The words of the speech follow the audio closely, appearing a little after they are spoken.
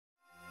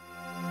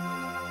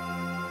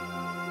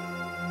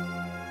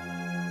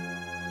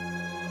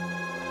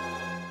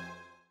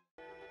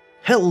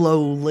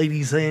Hello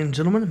ladies and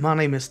gentlemen, my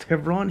name is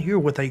Tevaron here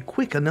with a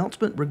quick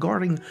announcement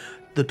regarding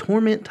the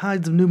Torment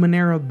Tides of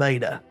Numenera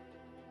beta.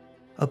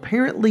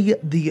 Apparently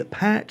the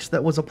patch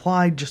that was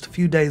applied just a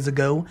few days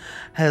ago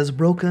has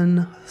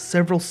broken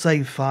several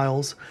save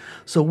files,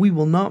 so we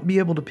will not be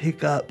able to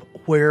pick up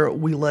where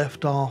we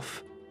left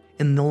off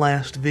in the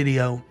last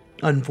video,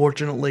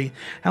 unfortunately.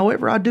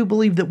 However, I do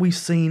believe that we've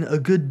seen a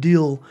good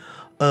deal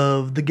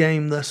of the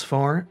game thus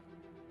far.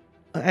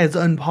 As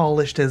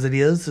unpolished as it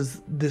is,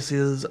 as this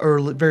is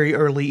very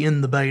early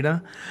in the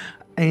beta,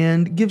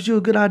 and gives you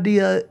a good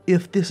idea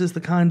if this is the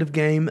kind of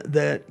game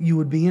that you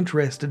would be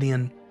interested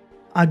in.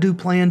 I do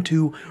plan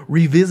to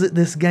revisit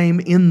this game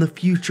in the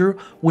future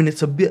when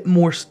it's a bit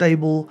more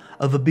stable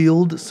of a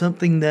build,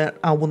 something that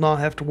I will not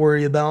have to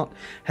worry about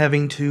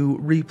having to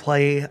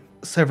replay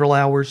several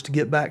hours to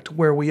get back to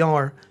where we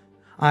are.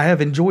 I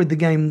have enjoyed the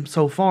game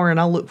so far, and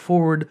I look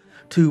forward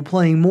to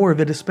playing more of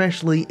it,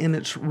 especially in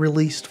its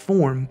released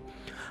form.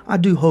 I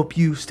do hope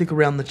you stick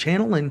around the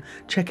channel and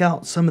check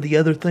out some of the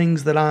other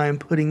things that I am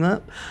putting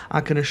up.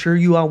 I can assure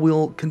you I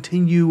will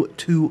continue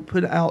to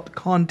put out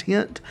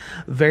content,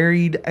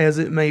 varied as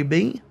it may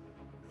be.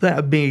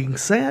 That being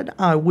said,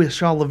 I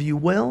wish all of you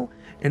well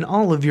in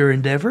all of your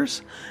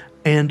endeavors,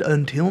 and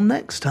until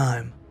next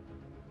time,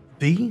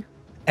 be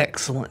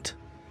excellent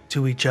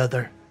to each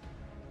other.